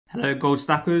Hello gold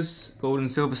stackers, gold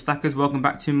and silver stackers, welcome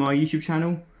back to my YouTube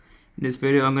channel. In this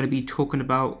video I'm going to be talking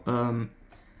about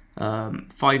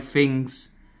 5 things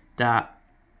that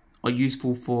are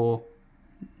useful for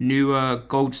newer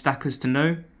gold stackers to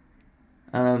know.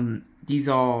 These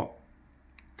are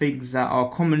things that are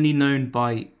commonly known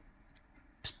by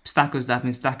stackers that have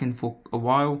been stacking for a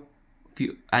while,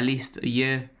 at least a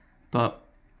year. But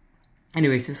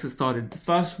anyways, let's get started. The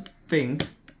first thing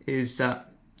is that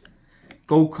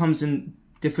gold comes in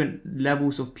different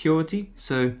levels of purity.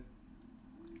 So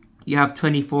you have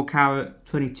 24 karat,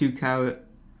 22 karat,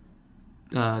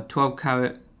 12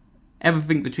 karat,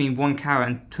 everything between 1 karat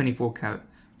and 24 karat.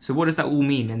 So what does that all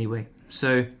mean anyway?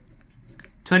 So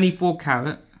 24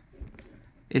 karat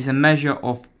is a measure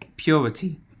of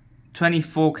purity.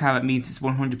 24 karat means it's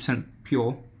 100%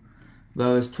 pure,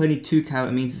 whereas 22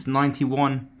 karat means it's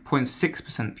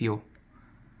 91.6% pure.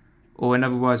 Or in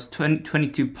other words,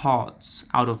 22 parts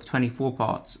out of 24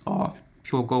 parts are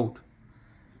pure gold.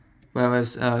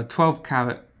 Whereas 12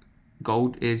 karat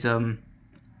gold is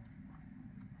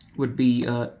would be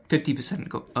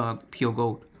 50% pure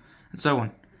gold, and so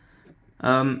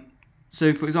on.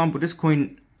 So for example, this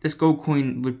gold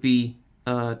coin would be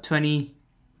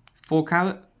 24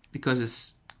 karat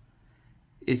because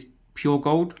it's pure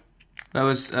gold.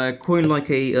 Whereas a coin like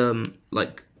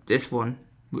this one,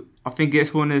 I think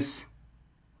this one is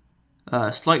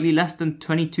slightly less than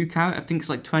 22 karat. I think it's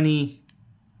like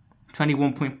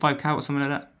 21.5 karat or something like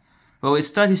that. Well, it's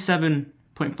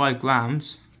 37.5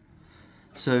 grams.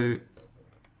 So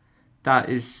that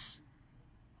is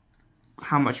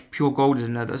how much pure gold is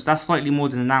in there. That's slightly more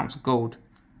than an ounce of gold.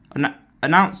 A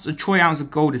troy ounce of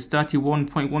gold is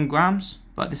 31.1 grams,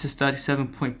 but this is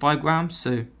 37.5 grams.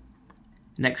 So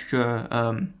an extra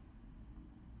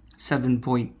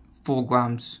 7.4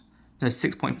 grams, no,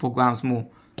 6.4 grams more.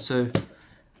 So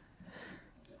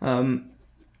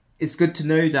it's good to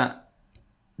know that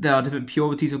there are different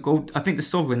purities of gold. I think the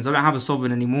sovereigns, I don't have a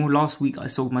sovereign anymore. Last week I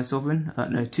sold my sovereign.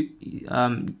 Last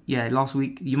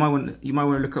week. You might want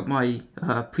to look up my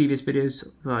previous videos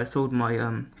where I sold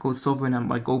my gold sovereign and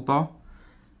my gold bar.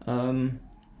 But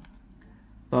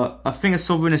I think a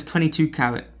sovereign is 22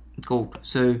 karat gold,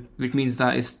 so which means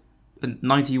that it's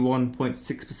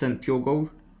 91.6% pure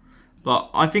gold. But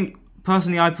I think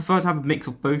personally I prefer to have a mix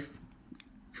of both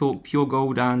pure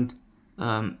gold and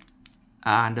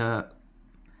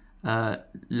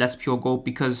less pure gold,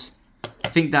 because I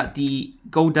think that the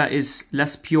gold that is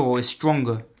less pure is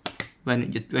stronger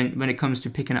when it comes to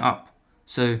picking it up.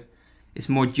 So it's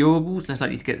more durable, it's less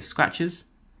likely to get scratches.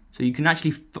 So you can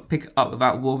actually pick it up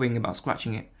without worrying about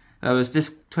scratching it. Whereas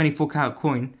this 24 karat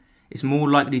coin is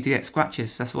more likely to get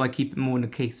scratches. That's why I keep it more in the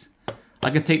case. I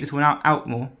can take this one out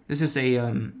more. This is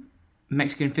a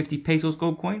Mexican 50 pesos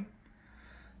gold coin.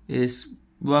 It's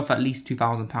worth at least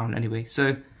 £2,000 anyway.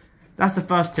 So that's the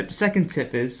first tip. The second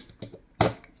tip is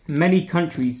many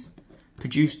countries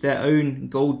produce their own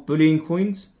gold bullion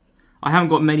coins. I haven't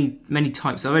got many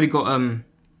types. I've already got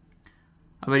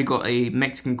a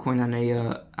Mexican coin and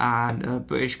a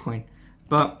British coin,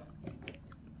 but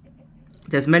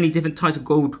there's many different types of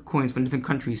gold coins from different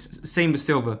countries. Same with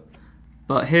silver.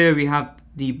 But here we have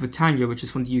the Britannia, which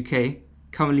is from the UK.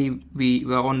 Currently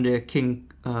we're on the king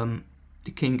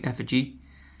effigy,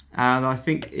 and I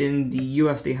think in the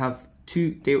US they have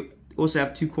two. They also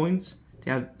have 2 coins.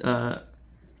 They have the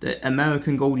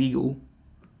American gold eagle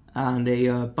and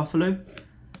a buffalo.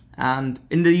 And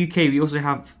in the UK we also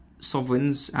have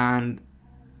sovereigns and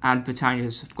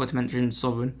Britannias. I forgot to mention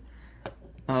sovereign.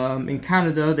 In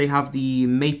Canada they have the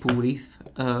maple leaf,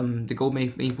 the gold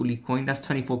maple leaf coin. That's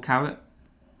 24 karat.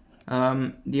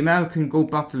 The American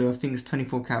gold buffalo I think is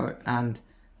 24 karat, and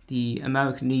the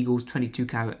American eagle is 22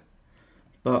 karat.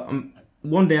 But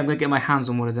one day I'm going to get my hands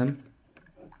on one of them.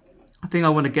 I think I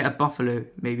want to get a buffalo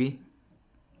maybe.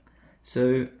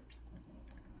 So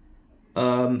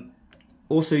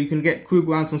also you can get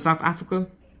Krugerrands from South Africa.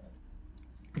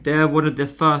 They're one of the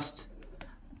first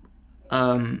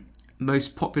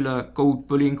most popular gold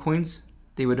bullion coins.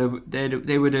 They were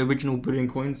the original bullion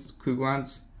coins,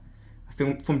 Krugerrands. I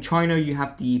think from China you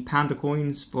have the panda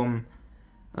coins. From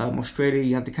Australia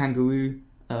you have the kangaroo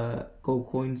gold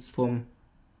coins. From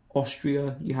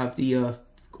Austria you have the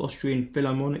Austrian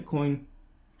Philharmonic coin.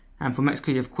 And from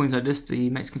Mexico you have coins like this, the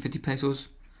Mexican 50 pesos.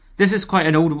 This is quite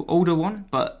an older one,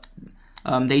 but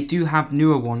they do have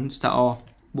newer ones that are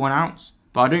 1 ounce.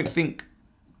 But I don't think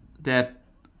they're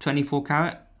 24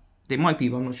 karat. They might be,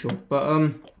 but I'm not sure.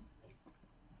 But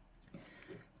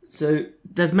so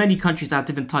there's many countries that have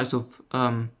different types of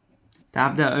that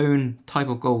have their own type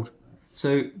of gold.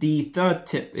 So the third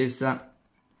tip is that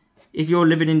if you're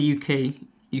living in the UK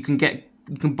you can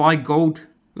buy gold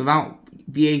without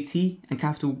VAT and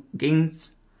capital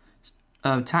gains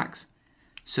tax.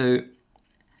 So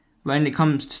when it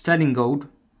comes to selling gold,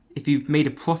 if you've made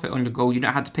a profit on your gold, you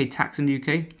don't have to pay tax in the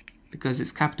UK because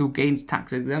it's capital gains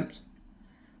tax exempt.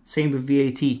 Same with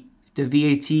VAT. The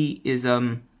VAT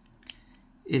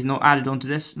is not added onto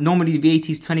this. Normally the VAT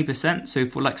is 20%. So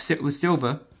for like with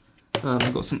silver,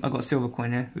 I got a silver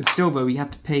coin here. With silver, we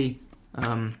have to pay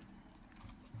 20%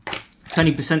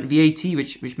 VAT,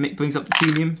 which brings up the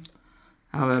premium.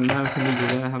 I have American Eagle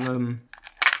there. I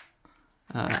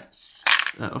have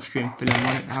Austrian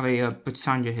Philharmonic. I have a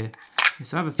Britannia here.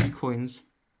 So I have a few coins.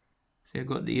 So I've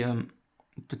got the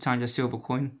Britannia silver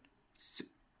coin,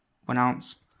 1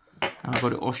 ounce. And I've got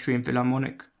the Austrian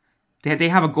Philharmonic. They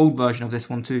have a gold version of this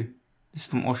one too. This is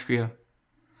from Austria.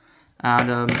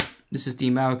 And this is the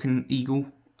American Eagle,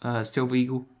 Silver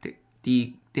Eagle.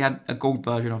 They have a gold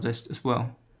version of this as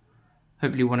well.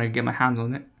 Hopefully when I get my hands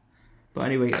on it. But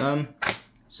anyway,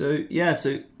 so yeah,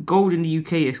 so gold in the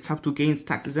UK is capital gains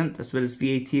tax exempt as well as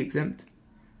VAT exempt.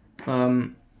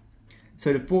 So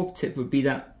the fourth tip would be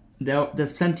that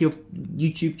there's plenty of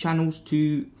YouTube channels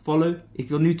to follow.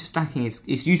 If you're new to stacking,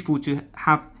 it's useful to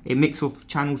have a mix of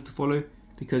channels to follow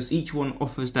because each one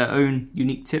offers their own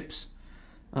unique tips.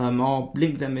 I'll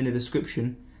link them in the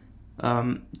description,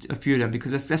 a few of them,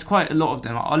 because there's quite a lot of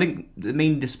them. I'll link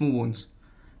mainly the small ones.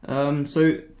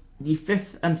 So the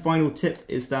fifth and final tip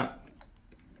is that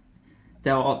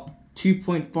there are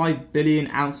 2.5 billion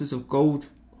ounces of gold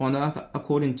on Earth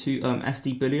according to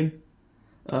SD Billion.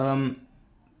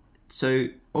 So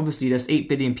obviously there's 8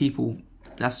 billion people.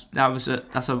 That's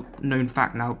a known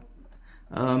fact now.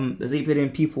 There's 8 billion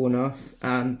people on Earth,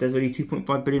 and there's only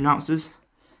 2.5 billion ounces,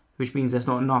 which means there's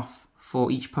not enough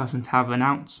for each person to have an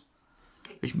ounce.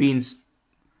 Which means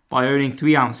by owning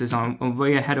 3 ounces, I'm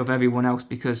way ahead of everyone else,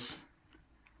 because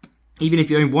even if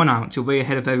you own 1 ounce, you're way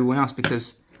ahead of everyone else,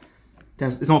 because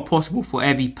it's not possible for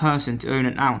every person to own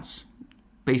an ounce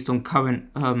based on current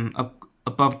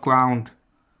above ground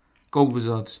gold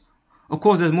reserves. Of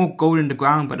course, there's more gold in the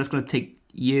ground, but that's going to take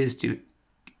years to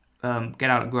get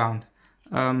out of the ground.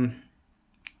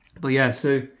 But yeah,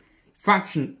 so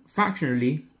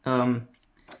fractionally,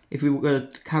 if we were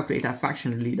to calculate that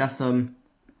fractionally, that's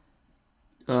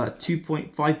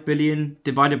 2.5 billion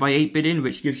divided by 8 billion,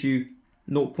 which gives you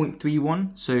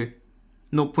 0.31. So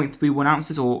 0.31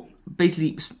 ounces, or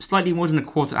basically slightly more than a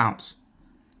quarter ounce.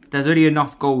 There's only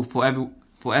enough gold for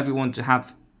everyone to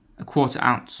have a quarter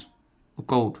ounce of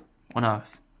gold on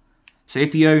Earth. So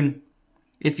if you own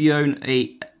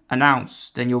an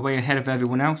ounce, then you're way ahead of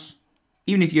everyone else.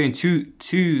 Even if you own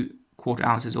two quarter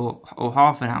ounces or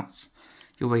half an ounce,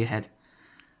 you're way ahead.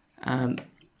 I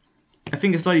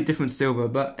think it's slightly different silver,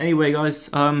 but anyway, guys,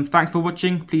 thanks for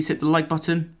watching. Please hit the like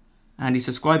button and the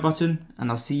subscribe button, and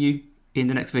I'll see you in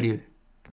the next video.